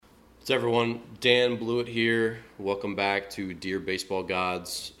What's everyone? Dan Blewett here. Welcome back to Dear Baseball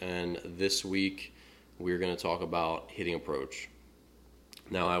Gods. And this week we're going to talk about hitting approach.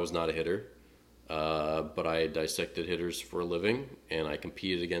 Now, I was not a hitter, but I dissected hitters for a living, and I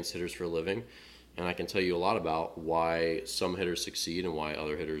competed against hitters for a living. And I can tell you a lot about why some hitters succeed and why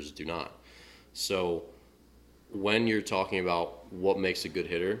other hitters do not. So when you're talking about what makes a good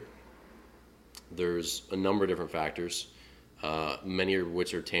hitter, there's a number of different factors. Many of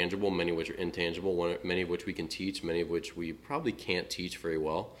which are tangible, many of which are intangible, many of which we can teach, many of which we probably can't teach very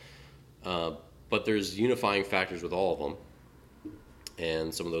well. But there's unifying factors with all of them.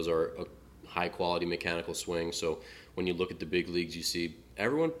 And some of those are a high-quality mechanical swing. So when you look at the big leagues, you see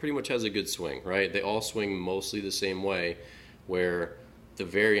everyone pretty much has a good swing, right? They all swing mostly the same way, where the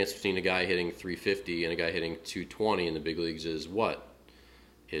variance between a guy hitting 350 and a guy hitting 220 in the big leagues is what?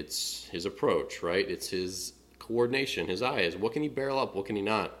 It's his approach, right? It's his coordination, his eyes. What can he barrel up? What can he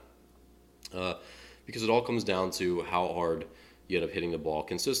not? Because it all comes down to how hard you end up hitting the ball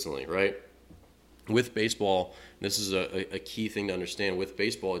consistently, right? With baseball, this is a key thing to understand. With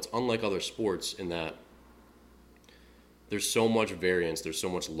baseball, it's unlike other sports in that there's so much variance, there's so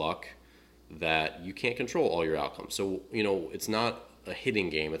much luck that you can't control all your outcomes. So, it's not a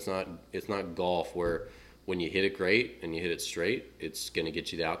hitting game. It's not golf where when you hit it great and you hit it straight, it's going to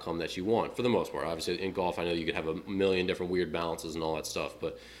get you the outcome that you want for the most part. Obviously, in golf, I know you could have a million different weird balances and all that stuff.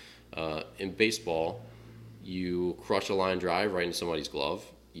 But in baseball, you crush a line drive right into somebody's glove.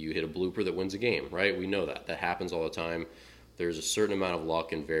 You hit a blooper that wins a game, right? We know that. That happens all the time. There's a certain amount of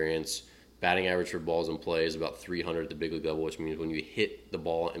luck and variance. Batting average for balls in play is about 300 at the big league level, which means when you hit the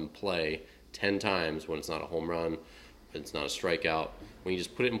ball in play 10 times, when it's not a home run, it's not a strikeout. When you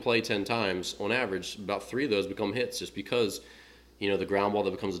just put it in play 10 times, on average, about 3 of those become hits just because, the ground ball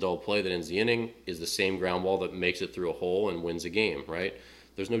that becomes a double play that ends the inning is the same ground ball that makes it through a hole and wins a game, right?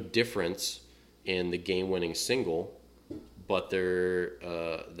 There's no difference in the game-winning single, but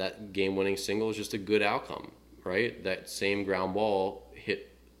that game-winning single is just a good outcome, right? That same ground ball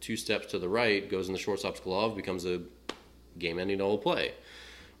hit 2 steps to the right, goes in the shortstop's glove, becomes a game-ending double play.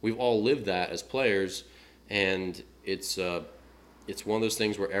 We've all lived that as players, and it's one of those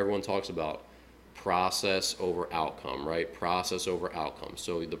things where everyone talks about process over outcome, right? Process over outcome.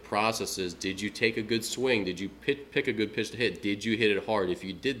 So the process is, did you take a good swing? Did you pick a good pitch to hit? Did you hit it hard? If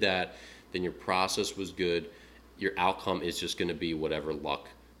you did that, then your process was good. Your outcome is just going to be whatever luck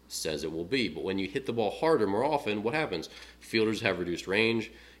says it will be. But when you hit the ball harder more often, what happens? Fielders have reduced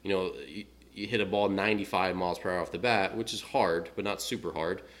range. You hit a ball 95 miles per hour off the bat, which is hard, but not super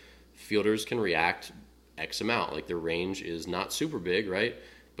hard. Fielders can react X amount. Like, their range is not super big, right?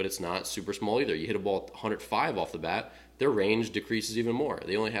 But it's not super small either. You hit a ball 105 off the bat, their range decreases even more.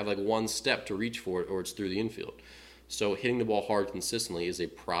 They only have like one step to reach for it, or it's through the infield. So hitting the ball hard consistently is a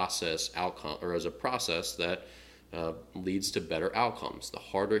process outcome, or as a process that leads to better outcomes. The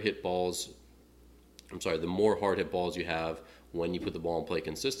more hard hit balls you have when you put the ball in play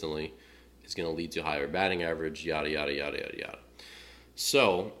consistently is going to lead to higher batting average, yada, yada, yada, yada, yada.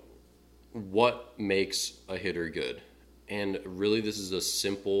 So what makes a hitter good? And really, this is a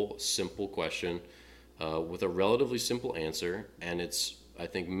simple question with a relatively simple answer, and it's, I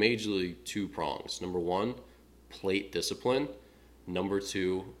think, majorly 2 prongs. Number 1, plate discipline. Number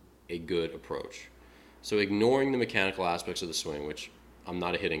 2, a good approach. So ignoring the mechanical aspects of the swing, which I'm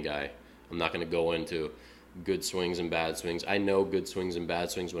not a hitting guy. I'm not going to go into good swings and bad swings. I know good swings and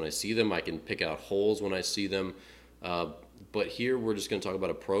bad swings when I see them. I can pick out holes when I see them. But here we're just going to talk about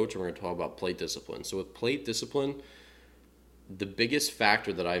approach, and we're going to talk about plate discipline. So with plate discipline, the biggest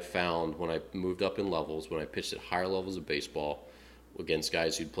factor that I found when I moved up in levels, when I pitched at higher levels of baseball against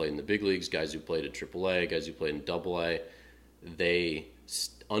guys who'd played in the big leagues, guys who played at AAA, guys who played in AA, they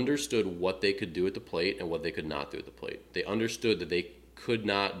understood what they could do at the plate and what they could not do at the plate. They understood that they could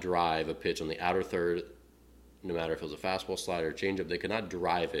not drive a pitch on the outer third, no matter if it was a fastball, slider, or changeup. They could not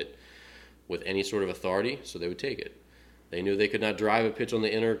drive it with any sort of authority, so they would take it. They knew they could not drive a pitch on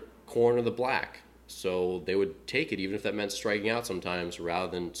the inner corner of the black, so they would take it even if that meant striking out sometimes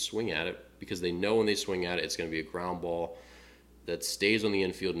rather than swing at it, because they know when they swing at it, it's going to be a ground ball that stays on the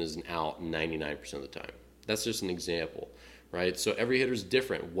infield and is an out 99% of the time. That's just an example, right? So every hitter's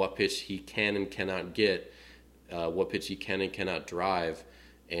different. What pitch he can and cannot get, what pitch he can and cannot drive,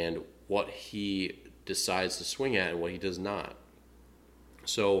 and what he decides to swing at and what he does not.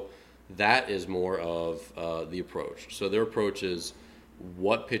 So that is more of the approach. So their approach is,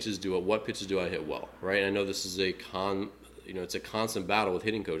 what pitches do I hit well, right? And I know this is it's a constant battle with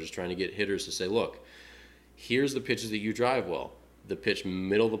hitting coaches trying to get hitters to say, look, here's the pitches that you drive well. The pitch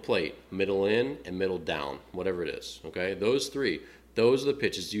middle of the plate, middle in, and middle down, whatever it is, okay? Those 3. those are the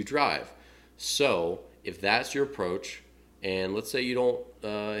pitches you drive. So if that's your approach, and let's say you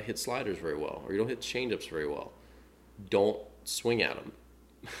don't hit sliders very well, or you don't hit changeups very well, don't swing at them.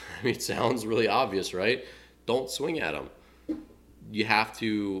 I mean, it sounds really obvious, right? Don't swing at them. You have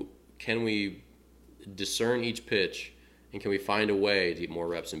to, can we discern each pitch, and can we find a way to get more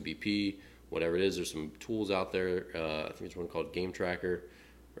reps in BP, whatever it is. There's some tools out there. I think there's one called Game Tracker,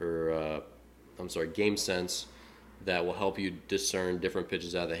 or Game Sense, that will help you discern different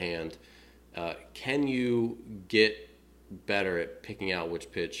pitches out of the hand. Can you get better at picking out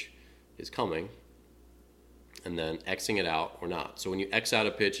which pitch is coming and then Xing it out or not? So when you X out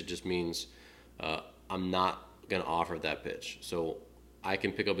a pitch, it just means I'm not going to offer that pitch. So I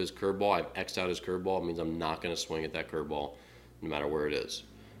can pick up his curveball. I've X'd out his curveball. It means I'm not going to swing at that curveball no matter where it is.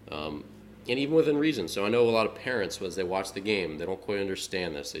 And even within reason. So I know a lot of parents, as they watch the game, they don't quite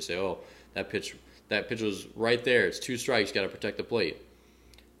understand this. They say, oh, that pitch was right there. It's 2 strikes. Got to protect the plate.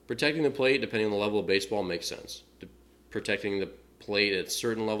 Protecting the plate, depending on the level of baseball, makes sense. Protecting the plate at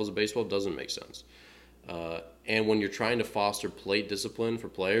certain levels of baseball doesn't make sense. And when you're trying to foster plate discipline for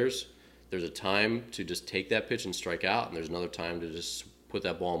players, there's a time to just take that pitch and strike out, and there's another time to just put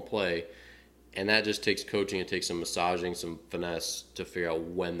that ball in play. And that just takes coaching. It takes some massaging, some finesse to figure out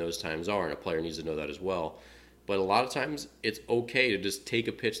when those times are, and a player needs to know that as well. But a lot of times it's okay to just take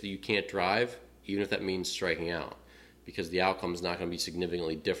a pitch that you can't drive, even if that means striking out, because the outcome is not going to be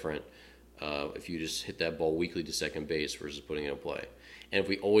significantly different if you just hit that ball weakly to second base versus putting it in play. And if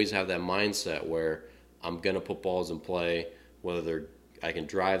we always have that mindset where I'm going to put balls in play, whether I can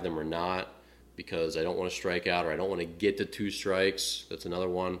drive them or not, because I don't want to strike out or I don't want to get to 2 strikes. That's another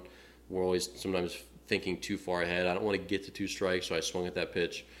one. We're always sometimes thinking too far ahead. I don't want to get to 2 strikes, so I swung at that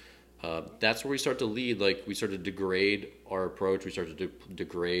pitch. That's where we start to lead. Like, we start to degrade our approach. We start to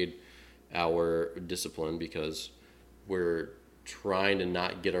degrade our discipline because we're trying to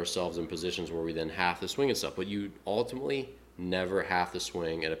not get ourselves in positions where we then have to swing at stuff. But you ultimately never have to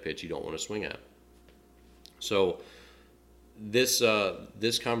swing at a pitch you don't want to swing at. So this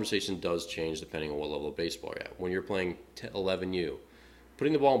conversation does change depending on what level of baseball you're at. When you're playing 11U,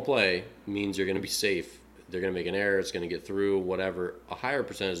 putting the ball in play means you're going to be safe. They're going to make an error. It's going to get through, whatever, a higher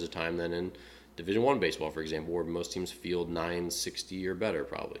percentage of the time than in Division I baseball, for example, where most teams field 960 or better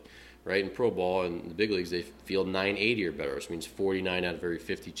probably. Right? In pro ball and the big leagues, they field 980 or better, which means 49 out of every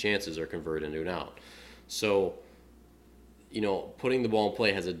 50 chances are converted into an out. So, putting the ball in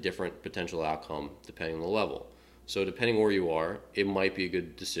play has a different potential outcome depending on the level. So depending where you are, it might be a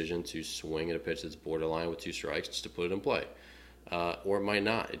good decision to swing at a pitch that's borderline with 2 strikes just to put it in play. Or it might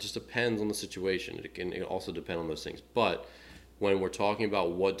not. It just depends on the situation. It can also depend on those things. But when we're talking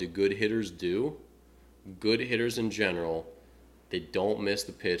about what do good hitters do, good hitters in general, they don't miss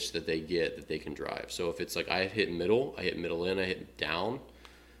the pitch that they get that they can drive. So if it's like I hit middle in, I hit down.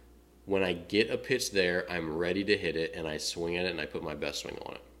 When I get a pitch there, I'm ready to hit it, and I swing at it, and I put my best swing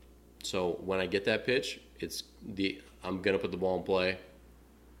on it. So when I get that pitch, I'm going to put the ball in play,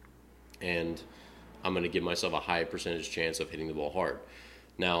 and I'm going to give myself a high percentage chance of hitting the ball hard.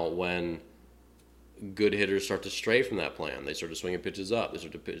 Now, when good hitters start to stray from that plan, they start to swing at pitches up, they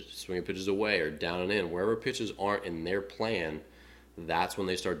start to swing at pitches away or down and in, wherever pitches aren't in their plan, that's when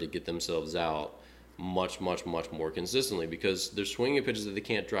they start to get themselves out much, much, much more consistently, because they're swinging at pitches that they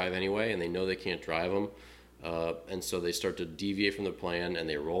can't drive anyway, and they know they can't drive them. And so they start to deviate from the plan, and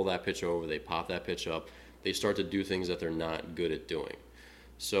they roll that pitch over, they pop that pitch up. They start to do things that they're not good at doing.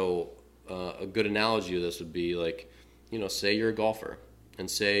 So a good analogy of this would be like, say you're a golfer, and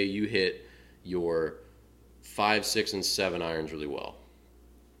say you hit your 5, 6, and 7 irons really well,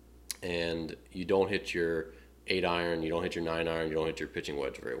 and you don't hit your 8 iron, you don't hit your 9 iron, you don't hit your pitching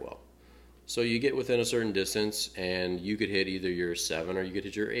wedge very well. So you get within a certain distance, and you could hit either your 7 or you could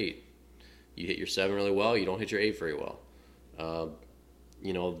hit your 8. You hit your 7 really well, you don't hit your 8 very well.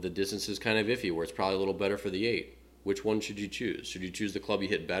 The distance is kind of iffy, where it's probably a little better for the 8. Which one should you choose? Should you choose the club you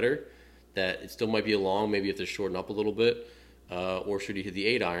hit better, that it still might be a long, maybe you have to shorten up a little bit, or should you hit the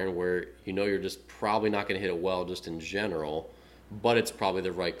 8 iron, where you're just probably not going to hit it well just in general, but it's probably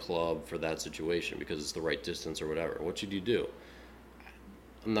the right club for that situation because it's the right distance or whatever? What should you do?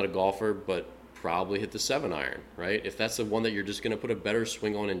 I'm not a golfer, but probably hit the 7 iron, right? If that's the one that you're just going to put a better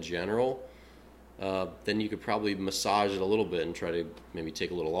swing on in general, then you could probably massage it a little bit and try to maybe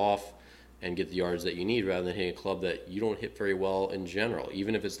take a little off and get the yards that you need, rather than hitting a club that you don't hit very well in general.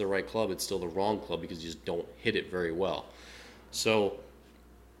 Even if it's the right club, it's still the wrong club because you just don't hit it very well. So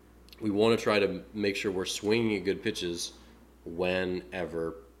we want to try to make sure we're swinging at good pitches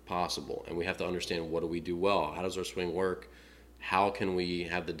whenever possible. And we have to understand, what do we do well? How does our swing work? How can we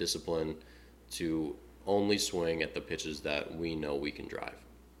have the discipline to only swing at the pitches that we know we can drive.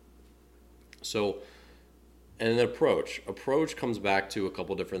 So, and then approach comes back to a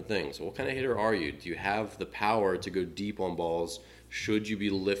couple different things. What kind of hitter are you? Do you have the power to go deep on balls? Should you be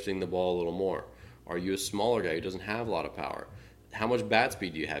lifting the ball a little more? Are you a smaller guy who doesn't have a lot of power? How much bat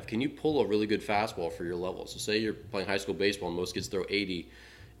speed do you have? Can you pull a really good fastball for your level? So say you're playing high school baseball and most kids throw 80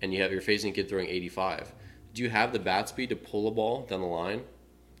 and you're facing a kid throwing 85. Do you have the bat speed to pull a ball down the line?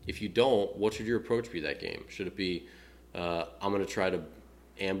 If you don't, what should your approach be that game? Should it be, I'm going to try to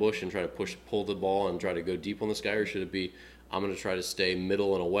ambush and try to pull the ball and try to go deep on this guy? Or should it be, I'm going to try to stay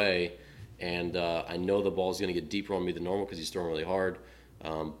middle and away, and I know the ball is going to get deeper on me than normal because he's throwing really hard,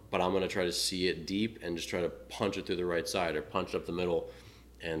 but I'm going to try to see it deep and just try to punch it through the right side or punch it up the middle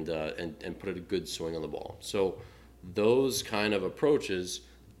and put a good swing on the ball. So those kind of approaches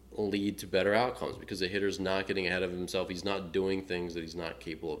lead to better outcomes because the hitter's not getting ahead of himself. He's not doing things that he's not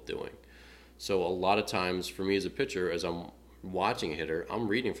capable of doing. So a lot of times for me as a pitcher, as I'm watching a hitter, I'm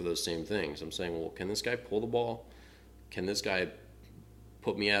reading for those same things. I'm saying, well, can this guy pull the ball? Can this guy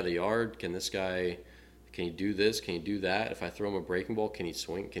put me out of the yard? Can he do this? Can he do that? If I throw him a breaking ball, can he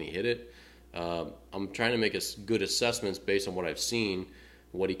swing? Can he hit it? I'm trying to make good assessments based on what I've seen,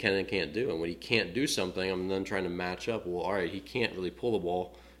 what he can and can't do. And when he can't do something, I'm then trying to match up. Well, all right, he can't really pull the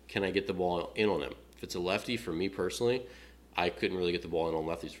ball. Can I get the ball in on him? If it's a lefty, for me personally, I couldn't really get the ball in on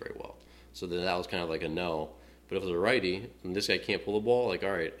lefties very well. So then that was kind of like a no. But if it's a righty, and this guy can't pull the ball, like,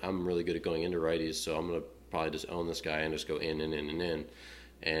 all right, I'm really good at going into righties, so I'm going to probably just own this guy and just go in and in and in.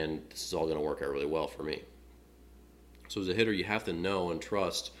 And this is all going to work out really well for me. So as a hitter, you have to know and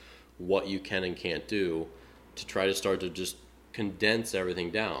trust what you can and can't do to try to start to just condense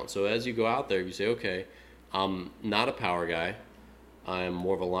everything down. So as you go out there, you say, okay, I'm not a power guy. I'm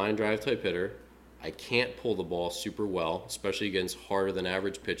more of a line drive type hitter. I can't pull the ball super well, especially against harder than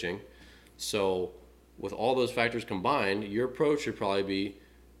average pitching. So with all those factors combined, your approach should probably be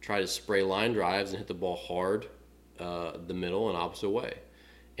try to spray line drives and hit the ball hard, the middle and opposite way.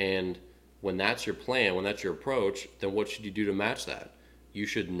 And when that's your plan, when that's your approach, then what should you do to match that? You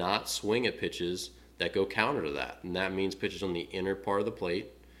should not swing at pitches that go counter to that. And that means pitches on the inner part of the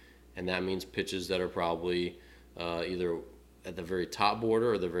plate. And that means pitches that are probably either at the very top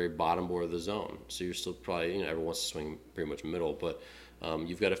border or the very bottom border of the zone. So you're still probably, everyone wants to swing pretty much middle, but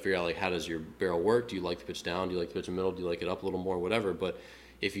you've got to figure out, like, how does your barrel work? Do you like to pitch down? Do you like to pitch in middle? Do you like it up a little more? Whatever. But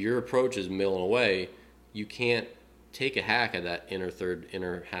if your approach is middle and away, you can't take a hack at that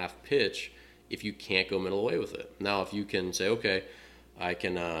inner half pitch if you can't go middle away with it. Now, if you can say, okay, I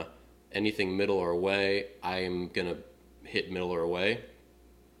can anything middle or away, I am going to hit middle or away.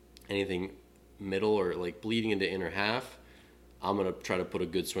 Anything middle or like bleeding into inner half, I'm going to try to put a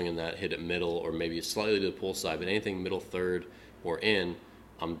good swing in that, hit it middle or maybe slightly to the pull side, but anything middle third or in,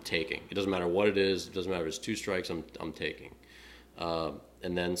 I'm taking. It doesn't matter what it is. It doesn't matter if it's 2 strikes, I'm taking.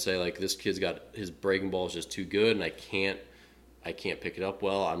 And then say, like, this kid's got his breaking ball is just too good and I can't pick it up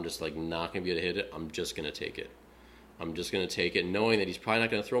well. I'm just, like, not going to be able to hit it. I'm just going to take it. I'm just going to take it knowing that he's probably not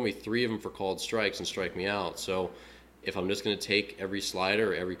going to throw me 3 of them for called strikes and strike me out. So if I'm just going to take every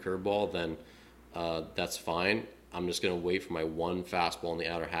slider or every curveball, then that's fine. I'm just going to wait for my one fastball in the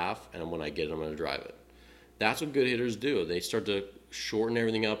outer half, and when I get it, I'm going to drive it. That's what good hitters do. They start to shorten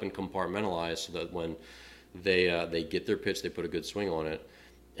everything up and compartmentalize so that when they get their pitch, they put a good swing on it.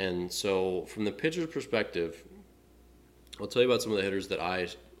 And so from the pitcher's perspective, I'll tell you about some of the hitters that I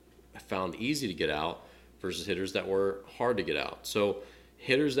found easy to get out versus hitters that were hard to get out. So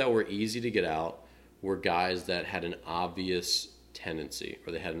hitters that were easy to get out were guys that had an obvious tendency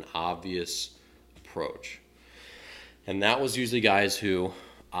or they had an obvious approach. And that was usually guys who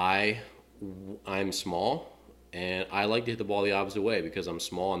I'm small and I like to hit the ball the opposite way because I'm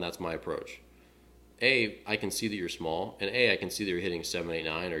small and that's my approach. I can see that you're small, and I can see that you're hitting 7, 8,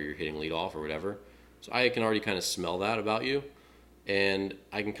 9 or you're hitting leadoff or whatever. So I can already kind of smell that about you, and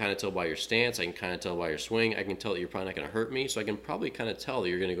I can kind of tell by your stance. I can kind of tell by your swing. I can tell that you're probably not going to hurt me, so I can probably kind of tell that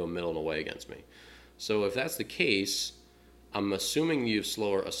you're going to go middle and away against me. So if that's the case, I'm assuming you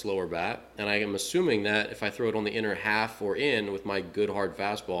have a slower bat, and I am assuming that if I throw it on the inner half or in with my good hard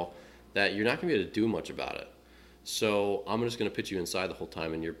fastball, that you're not going to be able to do much about it. So I'm just going to pitch you inside the whole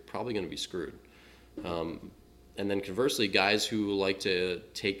time, and you're probably going to be screwed. And then conversely, guys who like to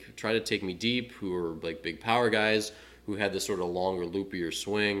try to take me deep, who are like big power guys, who had this sort of longer, loopier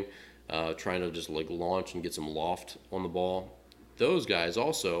swing, trying to just like launch and get some loft on the ball, those guys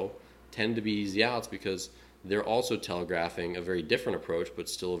also tend to be easy outs because they're also telegraphing a very different approach, but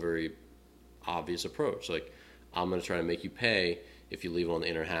still a very obvious approach. Like, I'm going to try to make you pay if you leave it on the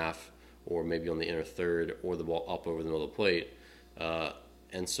inner half or maybe on the inner third or the ball up over the middle of the plate.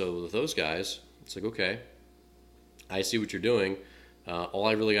 And so with those guys, It's like, okay, I see what you're doing. All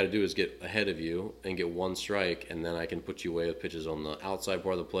I really got to do is get ahead of you and get one strike, and then I can put you away with pitches on the outside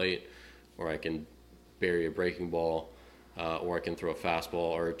part of the plate, or I can bury a breaking ball, or I can throw a fastball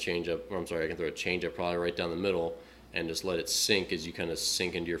or a changeup. I can throw a changeup probably right down the middle and just let it sink as you kind of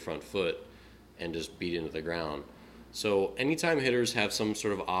sink into your front foot and just beat it into the ground. So anytime hitters have some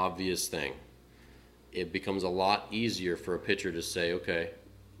sort of obvious thing, it becomes a lot easier for a pitcher to say, okay,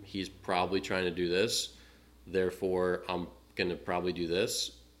 he's probably trying to do this, therefore I'm going to probably do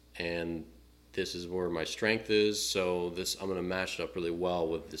this, and this is where my strength is, so I'm going to match it up really well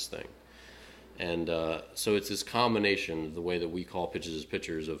with this thing. And so it's this combination of the way that we call pitches as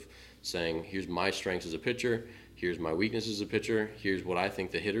pitchers of saying, here's my strengths as a pitcher, here's my weaknesses as a pitcher, here's what I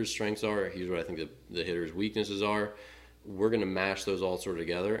think the hitter's strengths are, here's what I think the hitter's weaknesses are. We're going to mash those all sort of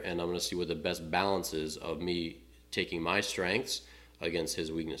together, and I'm going to see what the best balance is of me taking my strengths against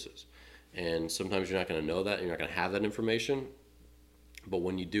his weaknesses. And sometimes you're not going to know that, and you're not going to have that information, but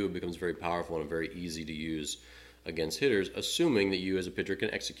when you do, it becomes very powerful and very easy to use against hitters, assuming that you as a pitcher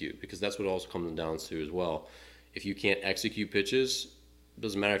can execute, because that's what it also comes down to as well. If you can't execute pitches, it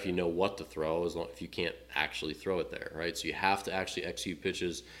doesn't matter if you know what to throw, as long if you can't actually throw it there, right? So you have to actually execute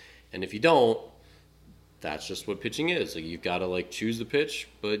pitches, and if you don't, that's just what pitching is. Like, you've got to choose the pitch,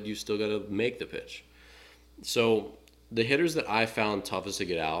 but you still got to make the pitch. So the hitters that I found toughest to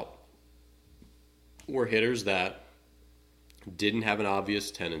get out were hitters that didn't have an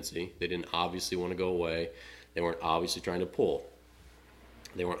obvious tendency. They didn't obviously want to go away. They weren't obviously trying to pull.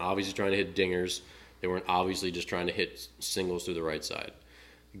 They weren't obviously trying to hit dingers. They weren't obviously just trying to hit singles through the right side.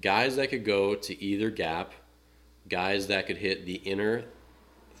 Guys that could go to either gap, guys that could hit the inner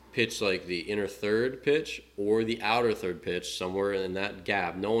pitch, like the inner third pitch or the outer third pitch, somewhere in that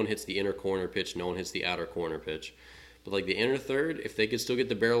gap. No one hits the inner corner pitch, no one hits the outer corner pitch. But the inner third, if they could still get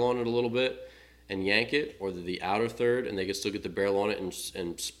the barrel on it a little bit and yank it, or the outer third and they could still get the barrel on it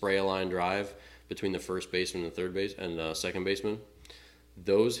and spray a line drive between the first baseman and third base and second baseman,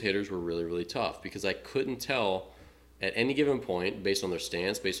 those hitters were really, really tough, because I couldn't tell at any given point, based on their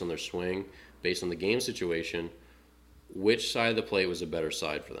stance, based on their swing, based on the game situation, which side of the plate was a better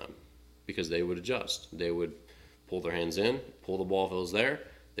side for them, because they would adjust. They would pull their hands in, pull the ball if it was there.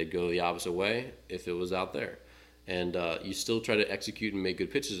 They'd go the opposite way if it was out there. And you still try to execute and make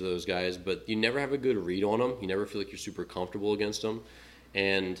good pitches to those guys, but you never have a good read on them. You never feel like you're super comfortable against them.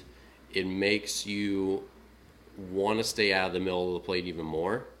 And it makes you want to stay out of the middle of the plate even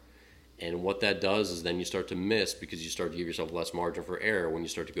more. And what that does is then you start to miss, because you start to give yourself less margin for error when you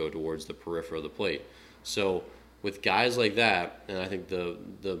start to go towards the periphery of the plate. So with guys like that, and I think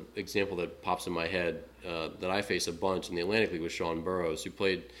the example that pops in my head that I face a bunch in the Atlantic League was Sean Burroughs, who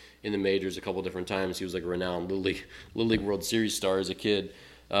played in the majors a couple different times. He was a renowned Little League World Series star as a kid.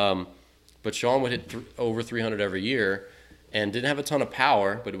 But Sean would hit over 300 every year and didn't have a ton of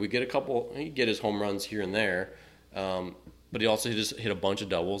power, but he'd get his home runs here and there. But he also just hit a bunch of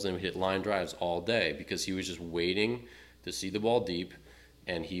doubles and hit line drives all day, because he was just waiting to see the ball deep,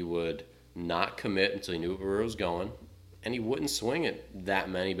 and he would not commit until he knew where it was going, and he wouldn't swing at that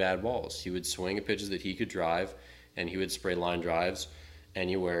many bad balls. He would swing at pitches that he could drive, and he would spray line drives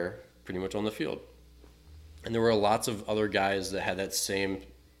anywhere pretty much on the field. And there were lots of other guys that had that same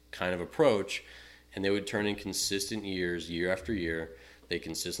kind of approach, and they would turn in consistent years, year after year. They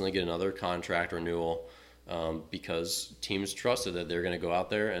consistently get another contract renewal, because teams trusted that they're going to go out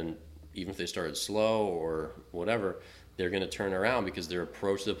there, and even if they started slow or whatever, they're going to turn around, because their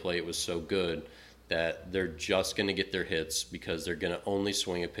approach to the plate was so good that they're just going to get their hits, because they're going to only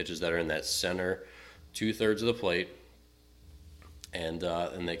swing at pitches that are in that center 2/3 of the plate, and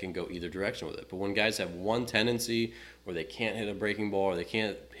they can go either direction with it. But when guys have one tendency where they can't hit a breaking ball, or they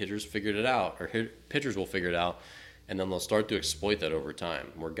can't, hitters figured it out, or pitchers will figure it out, and then they'll start to exploit that over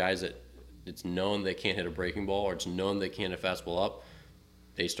time, where guys that it's known they can't hit a breaking ball, or it's known they can't hit a fastball up,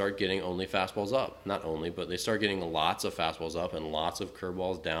 they start getting only fastballs up. Not only, but they start getting lots of fastballs up and lots of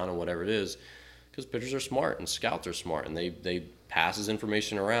curveballs down and whatever it is, because pitchers are smart and scouts are smart, and they pass this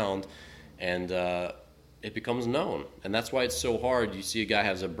information around, and it becomes known. And that's why it's so hard. You see a guy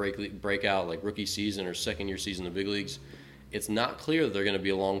has a breakout like rookie season or second year season in the big leagues. It's not clear that they're going to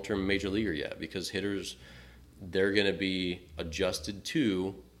be a long-term major leaguer yet, because hitters, they're going to be adjusted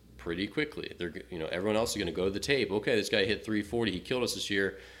to pretty quickly. Everyone else is going to go to the tape. Okay, this guy hit 340. He killed us this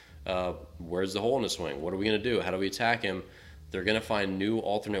year. Where's the hole in his swing? What are we going to do? How do we attack him? They're going to find new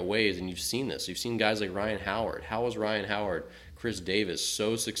alternate ways, and you've seen this. You've seen guys like Ryan Howard. How was Ryan Howard, Chris Davis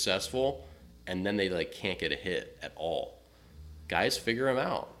so successful, and then they can't get a hit at all? Guys figure them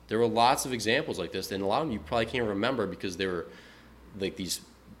out. There were lots of examples like this, and a lot of them you probably can't remember, because they were these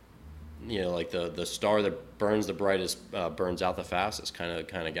like the star that burns the brightest burns out the fastest kind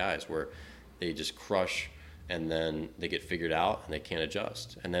of guys, where they just crush and then they get figured out and they can't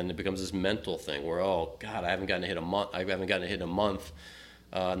adjust, and then it becomes this mental thing where, oh God, I haven't gotten a hit in a month,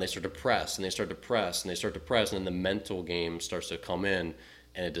 and they start to press and they start to press and they start to press, and then the mental game starts to come in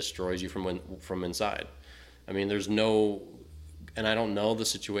and it destroys you from inside. I mean, there's no, and I don't know the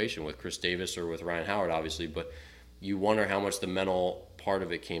situation with Chris Davis or with Ryan Howard, obviously, but you wonder how much the mental part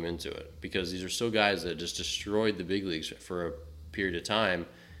of it came into it, because these are so guys that just destroyed the big leagues for a period of time,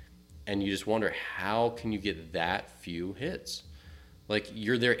 and you just wonder, how can you get that few hits? Like,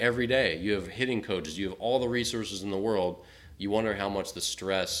 you're there every day. You have hitting coaches. You have all the resources in the world. You wonder how much the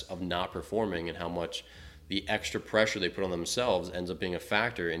stress of not performing and how much the extra pressure they put on themselves ends up being a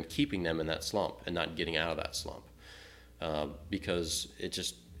factor in keeping them in that slump and not getting out of that slump. Because it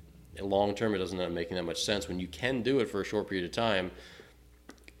just, long term, it doesn't end up making that much sense. When you can do it for a short period of time,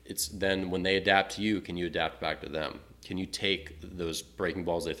 it's then when they adapt to you, can you adapt back to them? Can you take those breaking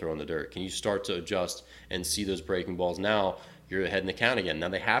balls they throw in the dirt? Can you start to adjust and see those breaking balls? Now you're ahead in the count again. Now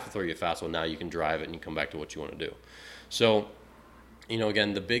they have to throw you a fastball. Now you can drive it and you come back to what you want to do. So,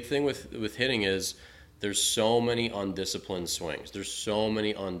 again, the big thing with hitting is there's so many undisciplined swings. There's so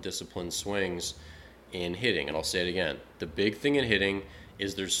many undisciplined swings in hitting. And I'll say it again. The big thing in hitting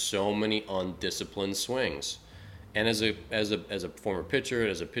is there's so many undisciplined swings. And as a former pitcher,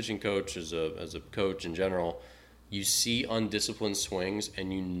 as a pitching coach, as a coach in general, you see undisciplined swings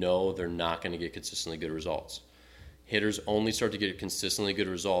and you know they're not going to get consistently good results. Hitters only start to get consistently good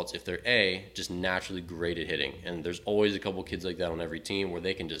results if they're just naturally great at hitting. And there's always a couple kids like that on every team where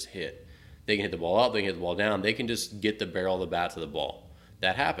they can just hit. They can hit the ball up, they can hit the ball down, they can just get the barrel of the bat to the ball.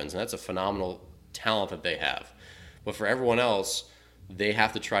 That happens, and that's a phenomenal talent that they have. But for everyone else, they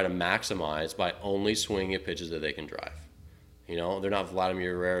have to try to maximize by only swinging at pitches that they can drive. They're not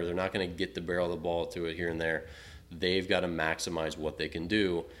Vladimir Guerrero. They're not going to get the barrel of the ball to it here and there. They've got to maximize what they can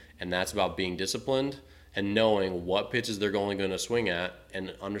do, and that's about being disciplined and knowing what pitches they're only going to swing at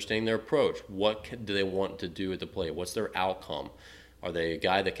and understanding their approach. What do they want to do at the plate? What's their outcome? Are they a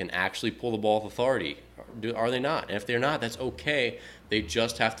guy that can actually pull the ball with authority? Are they not? And if they're not, that's okay. They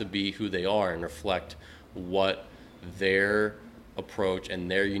just have to be who they are and reflect what their approach and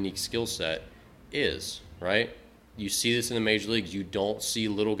their unique skill set is, right? You see this in the major leagues. You don't see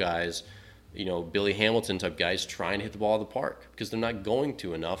little guys, Billy Hamilton type guys trying to hit the ball out of the park because they're not going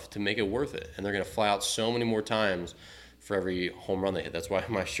to enough to make it worth it. And they're going to fly out so many more times for every home run they hit. That's why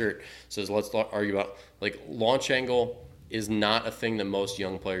my shirt says, let's argue about, launch angle is not a thing that most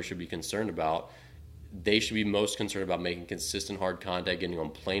young players should be concerned about. They should be most concerned about making consistent hard contact, getting on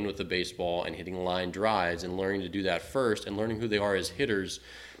plane with the baseball and hitting line drives and learning to do that first and learning who they are as hitters,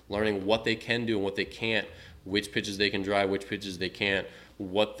 learning what they can do and what they can't, which pitches they can drive, which pitches they can't,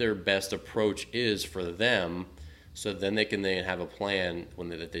 what their best approach is for them, so then they can then have a plan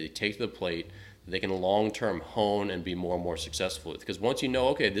that they take to the plate that they can long-term hone and be more and more successful with. Because once you know,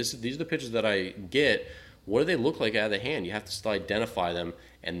 okay, these are the pitches that I get, what do they look like out of the hand? You have to still identify them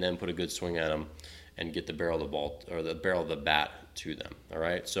and then put a good swing at them and get the barrel of the ball or the barrel of the bat to them. All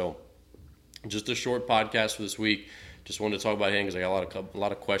right. So just a short podcast for this week. Just wanted to talk about hitting because I got a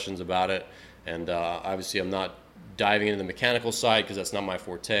lot of questions about it. And obviously I'm not diving into the mechanical side because that's not my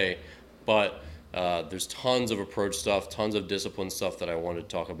forte. But there's tons of approach stuff, tons of discipline stuff that I wanted to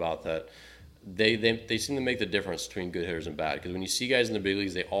talk about that they seem to make the difference between good hitters and bad. Because when you see guys in the big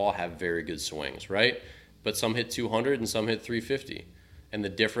leagues, they all have very good swings, right? But some hit 200 and some hit 350. And the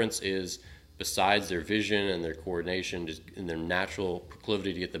difference is, besides their vision and their coordination and their natural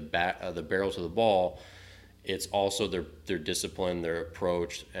proclivity to get the barrel to the ball, it's also their discipline, their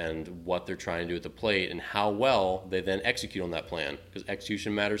approach, and what they're trying to do at the plate and how well they then execute on that plan. Because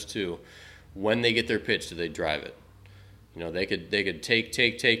execution matters too. When they get their pitch, do they drive it? They could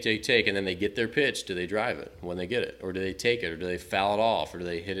take, and then they get their pitch. Do they drive it when they get it? Or do they take it? Or do they foul it off? Or do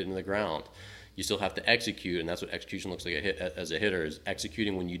they hit it into the ground? You still have to execute, and that's what execution looks like as a hitter, is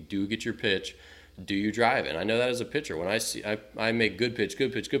executing when you do get your pitch. Do you drive it? And I know that as a pitcher. When I make good pitch,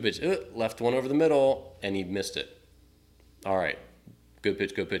 left one over the middle, and he missed it. All right, good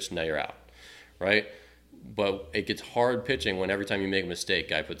pitch, now you're out, right? But it gets hard pitching when every time you make a mistake,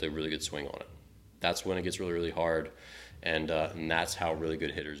 guy puts a really good swing on it. That's when it gets really, really hard, and that's how really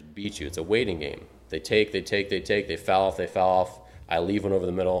good hitters beat you. It's a waiting game. They take, they foul off, I leave one over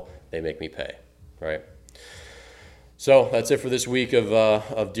the middle, they make me pay, right? So that's it for this week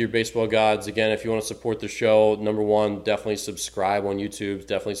of Dear Baseball Gods. Again, if you want to support the show, number one, definitely subscribe on YouTube.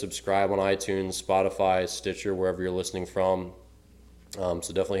 Definitely subscribe on iTunes, Spotify, Stitcher, wherever you're listening from. So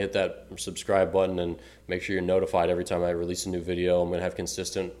definitely hit that subscribe button and make sure you're notified every time I release a new video. I'm going to have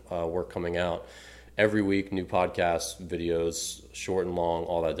consistent work coming out every week, new podcasts, videos, short and long,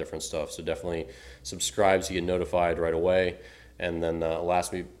 all that different stuff. So definitely subscribe so you get notified right away. And then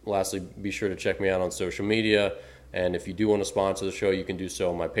lastly, be sure to check me out on social media. And if you do want to sponsor the show, you can do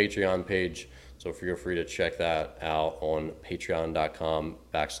so on my Patreon page. So feel free to check that out on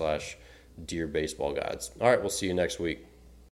patreon.com/DearBaseballGods. All right, we'll see you next week.